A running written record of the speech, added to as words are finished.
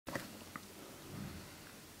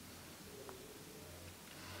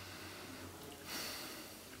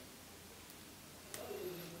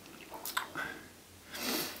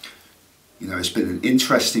You know, it's been an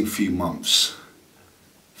interesting few months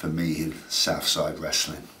for me in Southside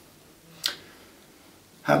Wrestling.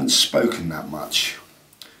 Haven't spoken that much,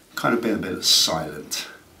 kind of been a bit silent.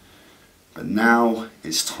 But now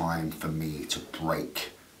it's time for me to break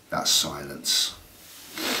that silence.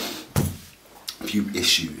 A few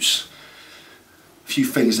issues, a few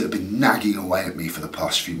things that have been nagging away at me for the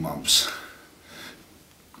past few months,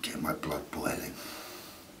 getting my blood boiling.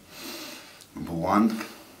 Number one,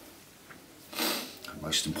 and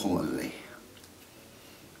most importantly,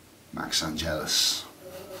 Max Angelus.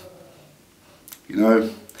 You know,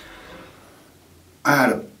 I had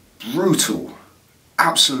a brutal,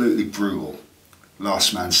 absolutely brutal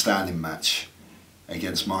last man standing match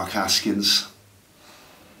against Mark Haskins.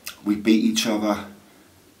 We beat each other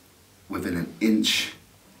within an inch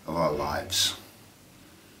of our lives.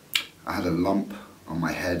 I had a lump on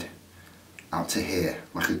my head out to here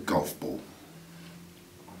like a golf ball.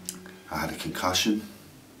 I had a concussion.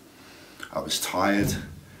 I was tired.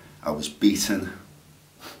 I was beaten.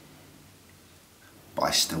 But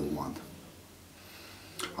I still won.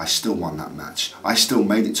 I still won that match. I still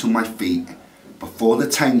made it to my feet before the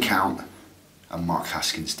 10 count, and Mark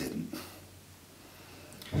Haskins didn't.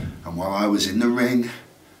 And while I was in the ring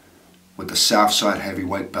with the Southside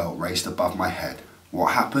Heavyweight belt raised above my head,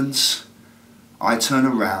 what happens? I turn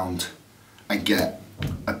around and get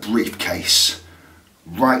a briefcase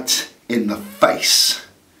right in the face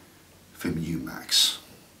from you, Max.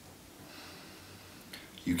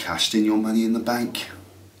 You cashed in your money in the bank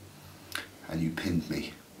and you pinned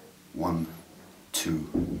me. 1,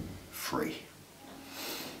 2, 3.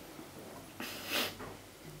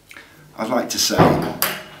 I'd like to say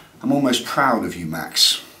I'm almost proud of you,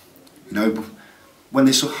 Max. You know, when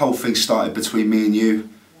this whole thing started between me and you,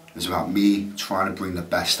 it was about me trying to bring the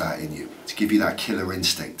best out in you, to give you that killer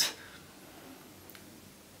instinct.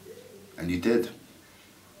 And you did.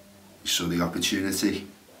 You saw the opportunity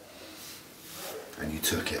and you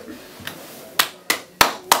took it.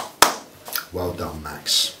 Well done,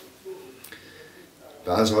 Max.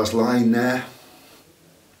 But as I was lying there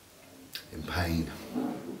in pain,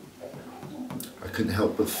 I couldn't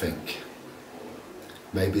help but think,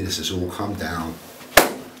 maybe this has all come down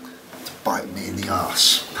to bite me in the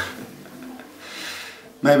arse.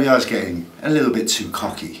 Maybe I was getting a little bit too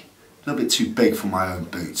cocky, a little bit too big for my own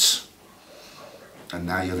boots. And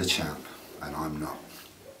now you're the champ, and I'm not.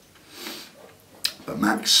 But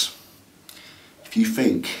Max, if you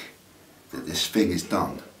think that this thing is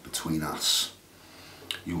done between us,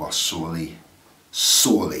 you are sorely,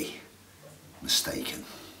 sorely mistaken.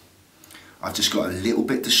 I've just got a little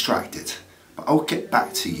bit distracted, but I'll get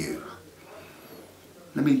back to you.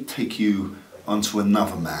 Let me take you onto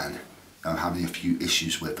another man I'm having a few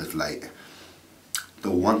issues with of late.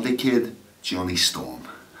 The Wonder Kid, Jonny Storm.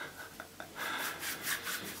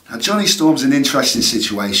 Now, Jonny Storm's an interesting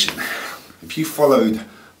situation. If you followed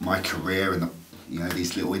my career and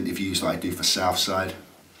these little interviews that I do for Southside,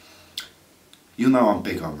 you'll know I'm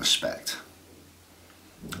big on respect.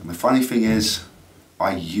 And the funny thing is,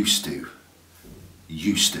 I used to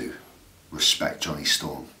respect Jonny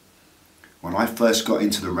Storm. When I first got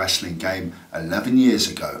into the wrestling game 11 years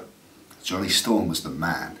ago, Jonny Storm was the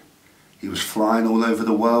man. He was flying all over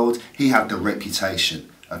the world. He had the reputation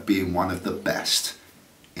of being one of the best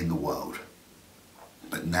in the world.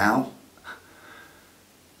 But now,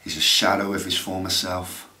 he's a shadow of his former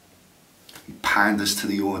self. He panders to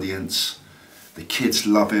the audience. The kids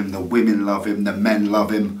love him, the women love him, the men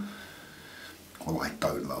love him. Well, I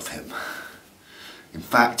don't love him. In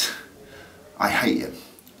fact, I hate him.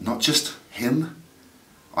 Not just him,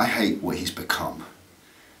 I hate what he's become.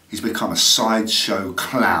 He's become a sideshow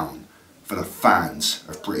clown for the fans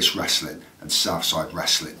of British wrestling and Southside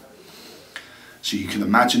wrestling. So you can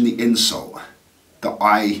imagine the insult that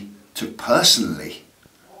I took personally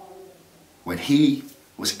when he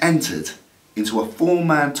was entered into a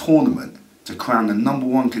 4-man tournament to crown the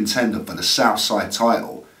 #1 contender for the Southside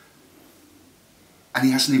title, and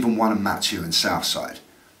he hasn't even won a match here in Southside.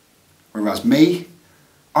 Whereas me,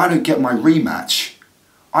 I don't get my rematch.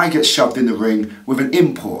 I get shoved in the ring with an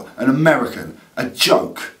import, an American, a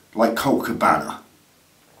joke like Colt Cabana.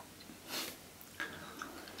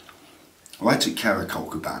 Well, I took care of Colt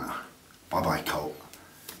Cabana. Bye-bye, Colt.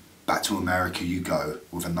 Back to America you go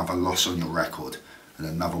with another loss on your record and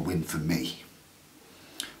another win for me.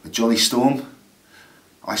 With Jonny Storm,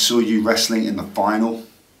 I saw you wrestling in the final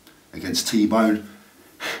against T-Bone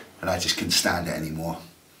and I just couldn't stand it anymore.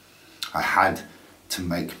 I had to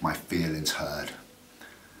make my feelings heard.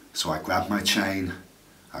 So I grabbed my chain,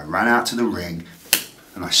 I ran out to the ring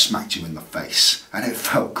and I smacked you in the face. And it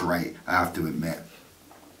felt great, I have to admit.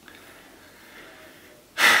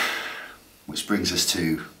 Which brings us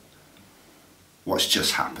to what's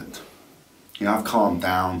just happened. You know, I've calmed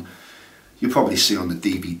down. You probably see on the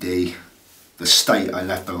DVD the state I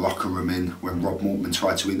left the locker room in when Rob Mortman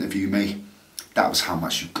tried to interview me. That was how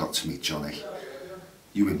much you got to me, Johnny.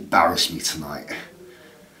 You embarrassed me tonight.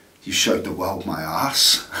 You showed the world my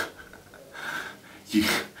ass. You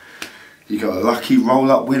got a lucky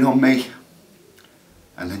roll-up win on me.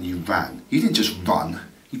 And then you ran. You didn't just run.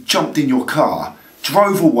 You jumped in your car,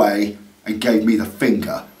 drove away, and gave me the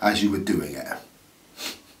finger as you were doing it.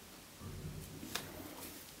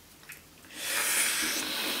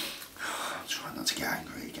 I'm trying not to get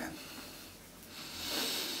angry again.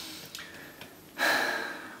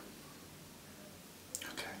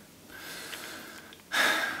 Okay.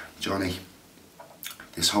 Johnny,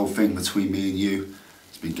 this whole thing between me and you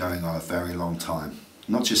has been going on a very long time.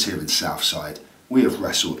 Not just here in Southside. We have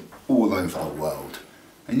wrestled all over the world.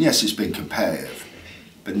 And yes, it's been competitive,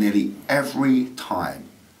 but nearly every time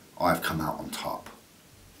I've come out on top.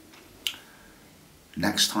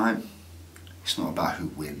 Next time, it's not about who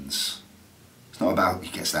wins. It's not about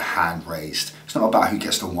who gets their hand raised. It's not about who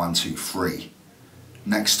gets the 1, 2, 3.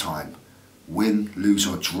 Next time, win, lose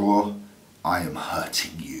or draw, I am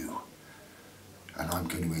hurting you. And I'm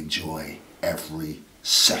going to enjoy every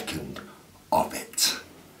second of it.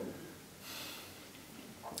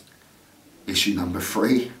 Issue number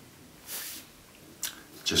 3.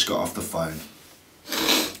 Just got off the phone.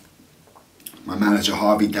 My manager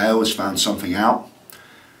Harvey Dale has found something out.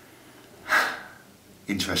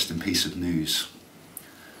 Interesting piece of news.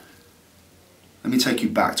 Let me take you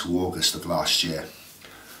back to August of last year.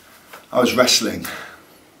 I was wrestling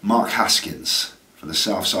Mark Haskins for the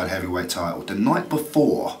Southside Heavyweight title. The night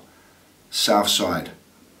before, Southside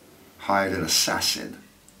hired an assassin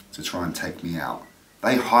to try and take me out.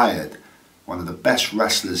 They hired one of the best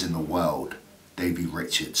wrestlers in the world, Davey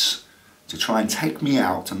Richards, to try and take me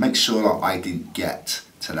out to make sure that I didn't get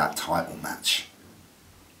to that title match.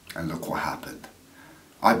 And look what happened.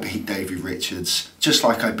 I beat Davey Richards just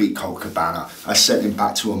like I beat Colt Cabana. I sent him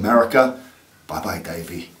back to America. Bye bye,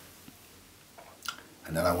 Davey.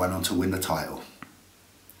 And then I went on to win the title.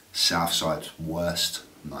 Southside's worst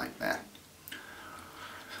nightmare.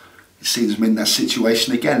 It seems I'm in that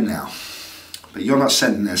situation again now. But you're not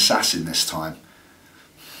sending an assassin this time.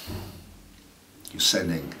 You're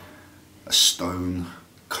sending a stone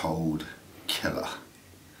cold killer.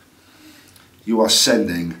 You are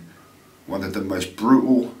sending one of the most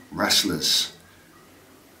brutal wrestlers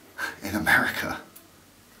in America,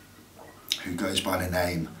 who goes by the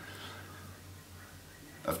name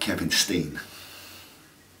of Kevin Steen.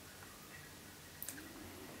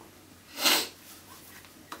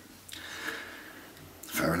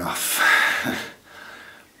 Fair enough.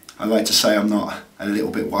 I like to say I'm not a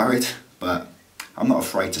little bit worried, but I'm not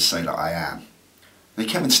afraid to say that I am. Now,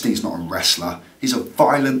 Kevin Steen's not a wrestler. He's a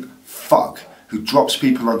violent thug who drops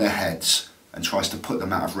people on their heads and tries to put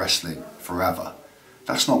them out of wrestling forever.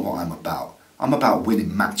 That's not what I'm about. I'm about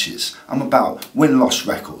winning matches. I'm about win-loss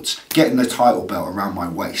records, getting the title belt around my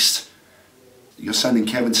waist. You're sending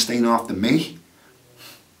Kevin Steen after me?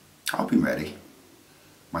 I'll be ready.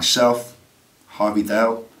 Myself, Harvey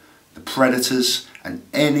Dale, the Predators, and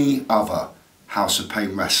any other House of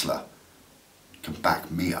Pain wrestler can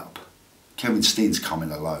back me up. Kevin Steen's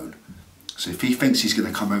coming alone. So if he thinks he's going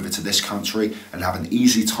to come over to this country and have an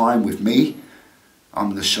easy time with me, I'm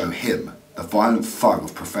going to show him, the violent thug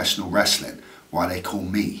of professional wrestling, why they call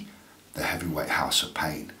me the Heavyweight House of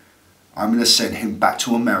Pain. I'm going to send him back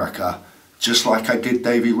to America, just like I did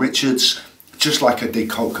Davey Richards, just like I did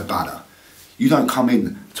Colt Cabana. You don't come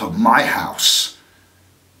in to my house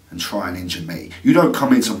and try and injure me. You don't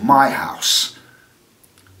come into my house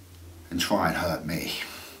and try and hurt me.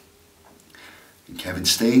 And Kevin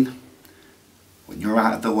Steen, when you're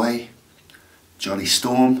out of the way, Jonny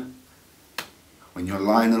Storm, when you're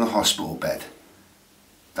lying in a hospital bed,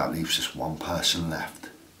 that leaves just one person left.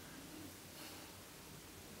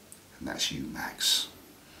 And that's you, Max.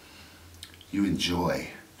 You enjoy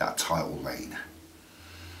that title reign.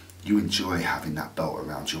 You enjoy having that belt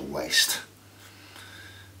around your waist.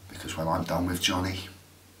 Because when I'm done with Johnny,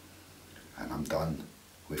 and I'm done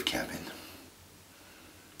with Kevin,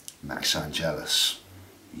 Max Angelus,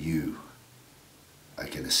 you are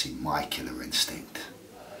going to see my killer instinct.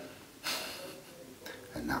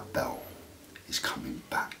 And that belt is coming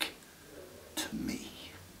back to me.